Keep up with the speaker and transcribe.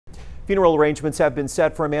Funeral arrangements have been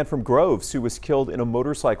set for a man from Groves who was killed in a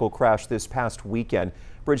motorcycle crash this past weekend.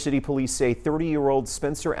 Bridge City police say 30-year-old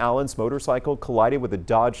Spencer Allen's motorcycle collided with a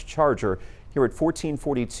Dodge Charger here at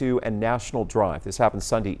 1442 and National Drive. This happened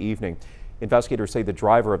Sunday evening. Investigators say the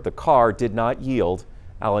driver of the car did not yield.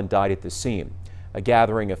 Allen died at the scene. A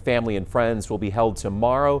gathering of family and friends will be held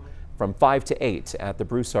tomorrow from 5 to 8 at the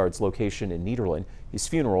Broussard's location in Nederland. His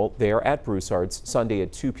funeral there at Broussard's Sunday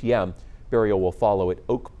at 2 p.m. Burial will follow at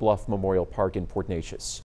Oak Bluff Memorial Park in Port Neches.